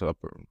have nice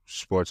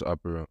sports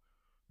apparel.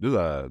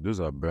 Those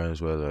are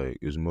brands where like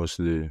it's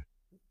mostly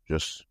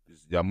just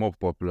they're more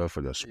popular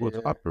for their sports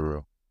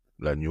apparel,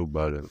 like New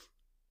Balance.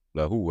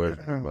 Like who wears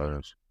New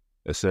Balance?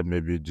 Except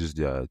maybe just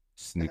their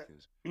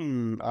sneakers.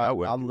 I've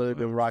literally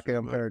been rocking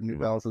a pair of New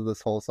Balances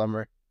this whole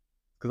summer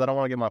because I don't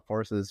want to get my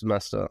forces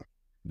messed up.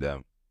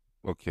 Damn.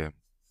 Okay.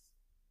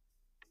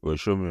 Well,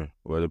 show me.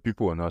 Well, the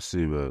people will not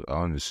see, but I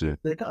want to see.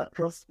 They can't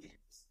trust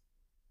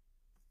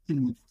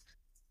me.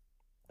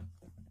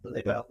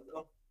 They got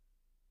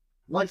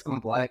lights on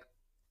black.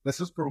 This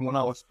is for when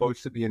I was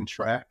supposed to be in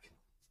track.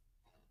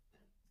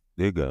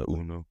 They got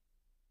Uno.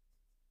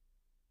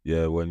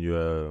 Yeah, when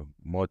you're a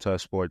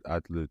multi-sport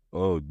athlete.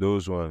 Oh,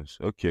 those ones.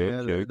 Okay,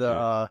 Yeah, okay, the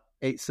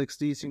okay.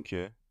 860s.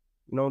 Okay.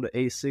 You know the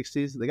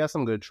 860s. They got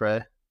some good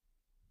tray.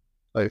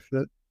 Like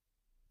that.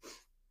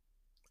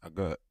 I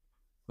got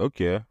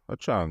okay. I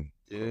try and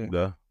Yeah. come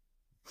there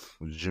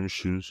with gym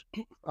shoes.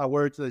 I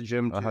wear it to the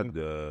gym I had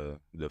too.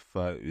 the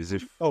five. Is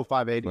it Oh,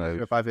 580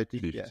 or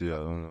 550. 550? Yeah. I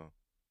don't know.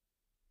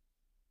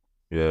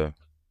 Yeah,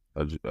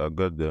 I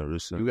got them You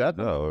recently. got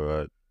They're them? all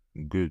right.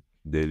 Good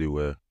daily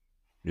wear.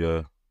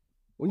 Yeah.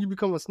 When you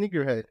become a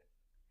sneakerhead?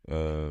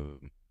 Uh,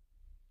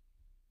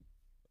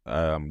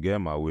 I'm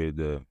getting my way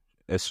there.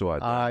 SO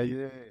Danny.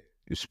 Yeah.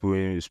 It's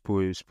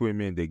putting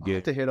me in the I have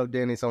game. to hit up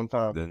Danny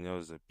sometime.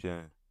 Daniel's a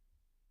pian.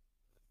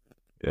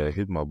 Yeah,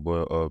 hit my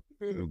boy up.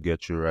 He'll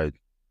get you right.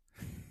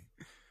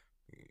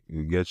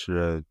 He'll get you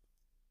right.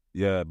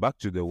 Yeah, back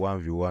to the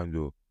 1v1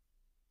 though.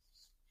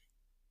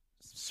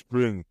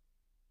 Spring,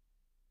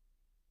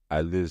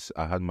 at least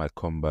I had my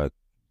comeback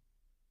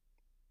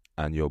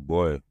and your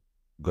boy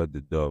got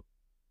the dub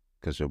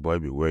because your boy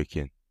be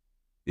working.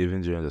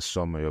 Even during the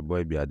summer, your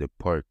boy be at the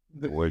park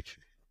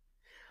working.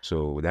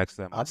 So next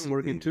time I've been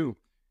working too.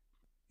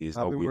 He's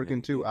I've not been winning.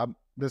 working too.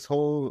 This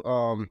whole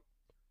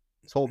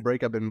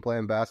break I've been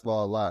playing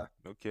basketball a lot.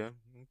 Okay,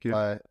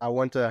 okay. I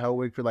went to Hell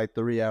Week for like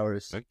 3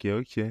 hours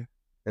Okay.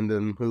 and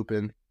then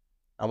hooping.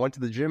 I went to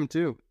the gym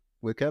too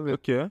with Kevin.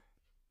 Okay.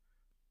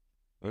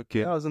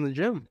 Yeah, I was in the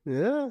gym.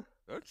 Yeah.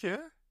 Okay.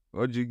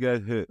 What'd you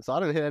guys hit? So I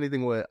didn't hit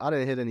anything with. I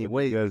didn't hit any What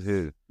weight. you guys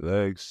hit?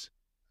 Legs.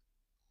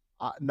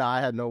 Nah,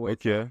 I had no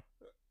weight. Okay.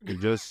 You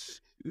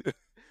just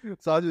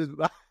So I just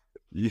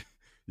you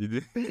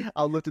did.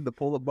 I lifted the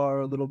pull-up bar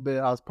a little bit.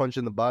 I was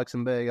punching the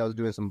boxing bag. I was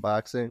doing some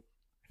boxing.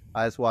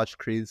 I just watched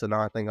Creed, so now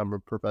I think I'm a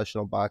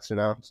professional boxer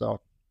now. So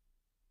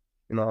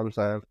you know what I'm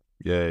saying?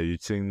 Yeah, you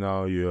think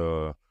now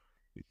you're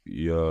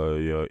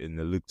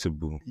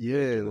ineluctable.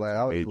 Yeah, like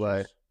I was Ages.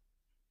 like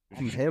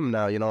I'm him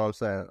now. You know what I'm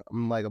saying?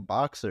 I'm like a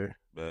boxer,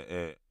 But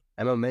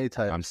MMA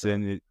type. I'm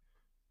saying it.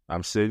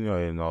 I'm saying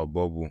you're in our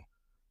bubble.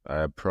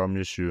 I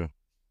promise you.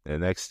 The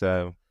next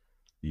time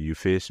you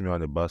face me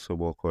on the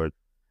basketball court,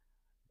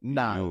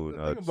 Nah, you the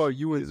not thing about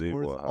you in believe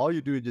sports, what all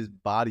you do is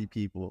just body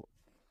people.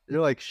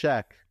 You're like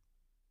Shaq.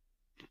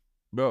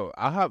 Bro,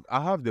 I have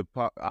the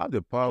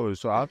power,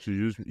 so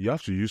you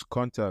have to use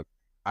contact.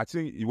 I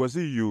think it was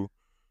you.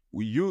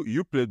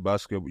 You played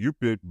basketball. You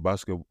played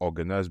basketball,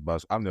 organized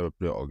basketball. I've never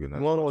played organized.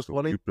 You wanna know what's basketball.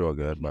 funny? You play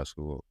organized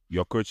basketball.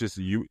 Your coaches,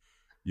 you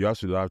have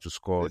to learn how to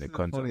score This in the is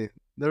contact. funny.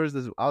 There was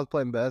this. I was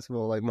playing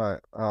basketball, like my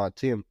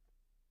team.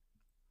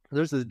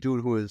 There's this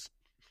dude who is,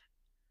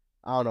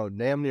 I don't know,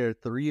 damn near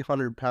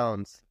 300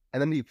 pounds, and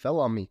then he fell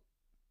on me.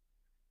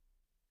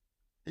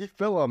 He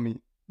fell on me.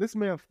 This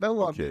man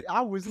fell on me.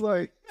 I was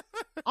like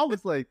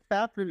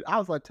tapping. I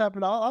was like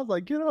tapping out. I was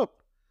like, get up,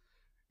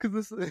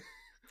 because this.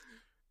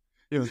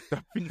 It was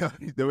tapping out.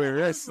 They were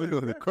wrestling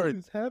on the court.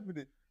 What's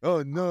happening?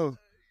 Oh no,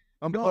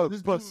 I'm No, up.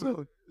 this But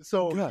dude-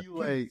 So God, he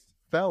like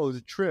fell,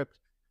 was tripped,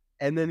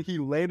 and then he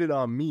landed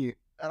on me,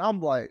 and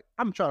I'm like,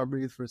 I'm trying to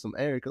breathe for some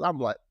air because I'm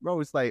like, bro,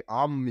 it's like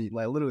on me,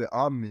 like literally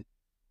on me.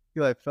 He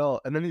like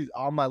fell, and then he's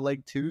on my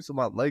leg too, so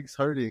my leg's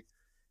hurting,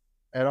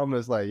 and I'm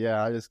just like,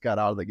 yeah, I just got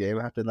out of the game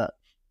after that.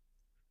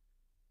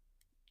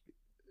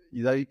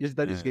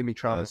 That just gave me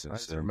trauma. I that's just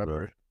insane,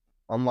 remember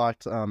bro.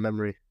 unlocked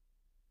memory.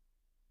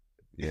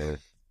 Yeah.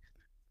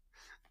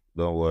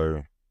 Don't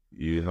worry.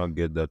 You will not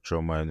get that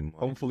trauma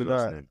anymore. in Hopefully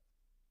Jesus' not. name.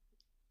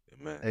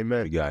 Amen.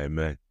 Amen. We got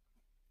amen.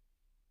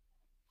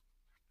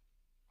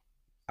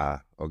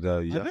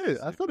 Okay. Yeah. I did.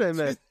 I thought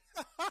amen.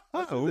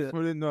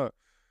 Hopefully not.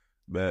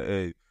 But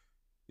hey,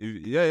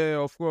 yeah,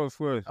 of course.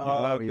 You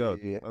Oh, like yeah, that.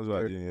 yeah. That's what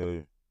I didn't hear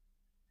you.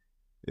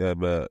 Yeah,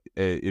 but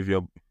hey, if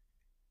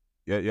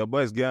your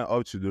boy's getting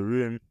up to the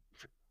rim,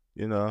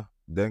 you know,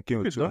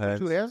 dunking with two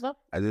hands.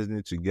 I just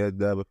need to get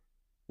that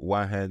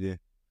one-handed.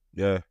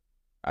 Yeah,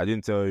 I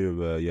didn't tell you,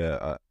 but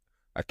yeah,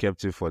 I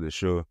kept it for the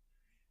show.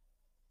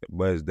 The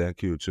boy's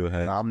dunking with two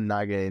hands. No, I'm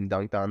not getting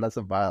dunked on. That's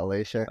a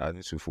violation. I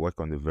need to work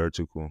on the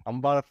vertical. I'm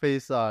about to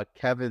face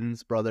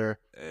Kevin's brother,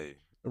 Hey,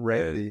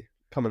 Randy,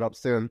 coming up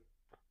soon.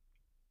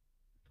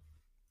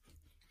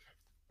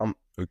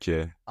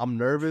 okay. I'm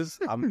nervous.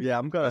 I'm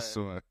kind That's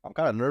of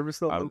so nervous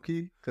though, I'm- low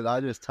key, because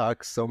I just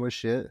talk so much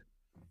shit.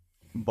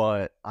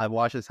 But I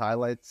watch his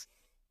highlights,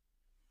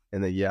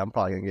 and then I'm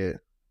probably gonna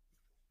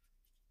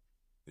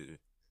get.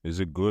 Is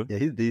it good? Yeah,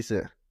 he's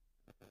decent.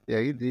 Yeah,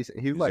 he's decent.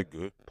 He Is like it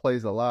good?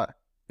 plays a lot.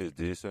 It's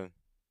decent.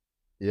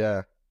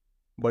 Yeah,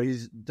 but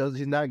he's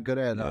not good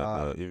at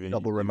Even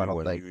double rim, I don't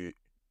when think.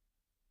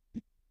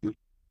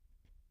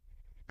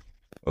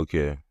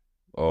 Okay.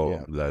 Oh,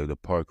 Yeah. like the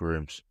park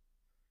rims,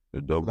 the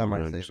double That might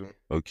rims. save me.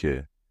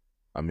 Okay.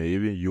 I mean,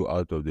 even you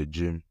out of the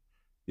gym,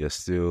 you're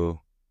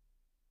still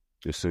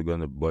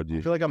gonna body.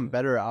 I feel like I'm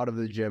better out of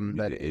the gym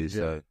than in the gym.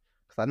 inside.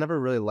 Because I never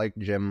really liked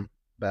gym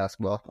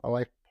basketball. I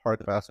like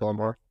park basketball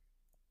more.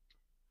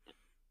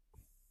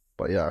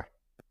 But yeah,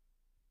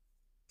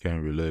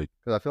 Can't relate.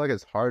 because I feel like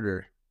it's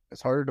harder.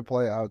 It's harder to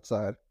play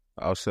outside.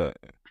 Outside.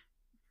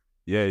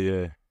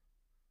 Yeah.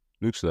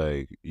 Looks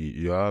like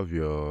you have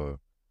your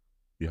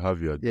you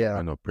have your Yeah.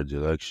 kind of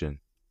predilection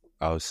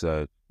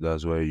outside.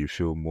 That's where you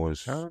feel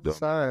most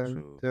Outside.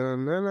 dominant. So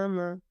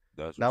Da-na-na-na.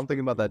 that's Now I'm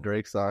thinking about that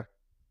Drake song.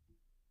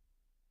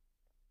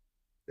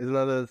 Isn't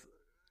that this?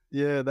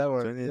 Yeah, that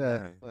one. Yeah.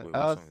 29. Like, Wait, what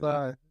song is that?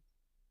 outside.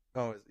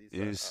 Oh,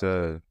 it's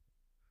It's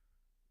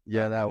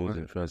yeah, that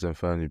Losing one. Friends and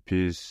Family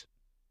Peace.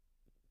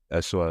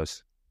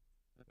 SOS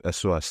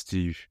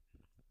Steve.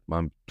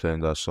 Man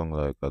playing that song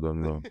like I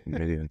don't know a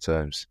million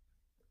times.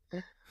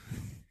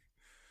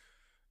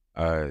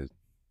 Alright,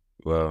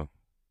 well,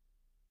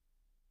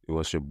 it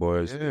was your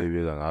boys, Yeah.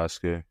 David and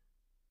Oscar.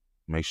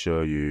 Make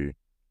sure you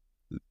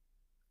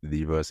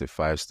leave us a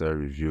 5-star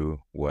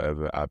review,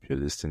 whatever app you're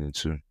listening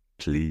to.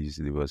 Please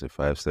leave us a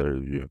 5-star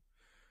review.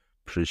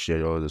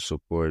 Appreciate all the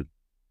support,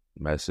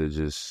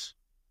 messages.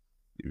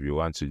 If you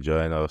want to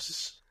join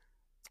us,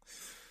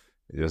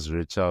 just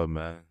reach out,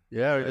 man.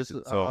 Yeah, Like just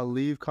to I'll talk.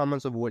 leave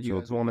comments of what you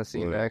Talk guys with want the to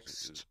see boys.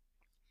 next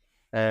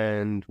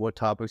and what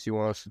topics you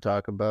want us to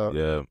talk about.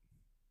 Yeah,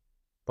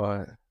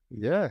 But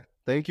yeah,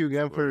 thank you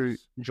again for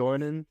course.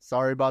 joining.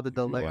 Sorry about the If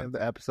you delay want- of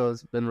the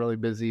episodes. Been really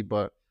busy,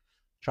 but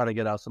trying to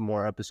get out some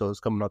more episodes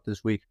coming up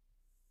this week.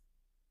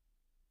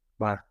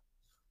 Bye.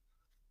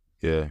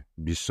 yeah,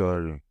 be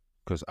sorry,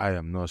 because I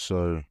am not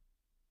sorry.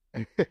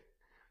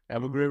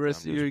 Have a great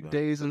rest I'm of your just back,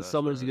 days so and that's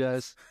summers, you right.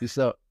 guys. Peace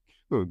out.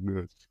 Oh,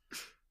 good.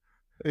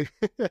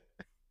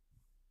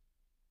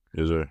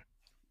 Yes, sir.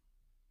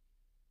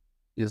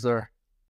 Yes, sir.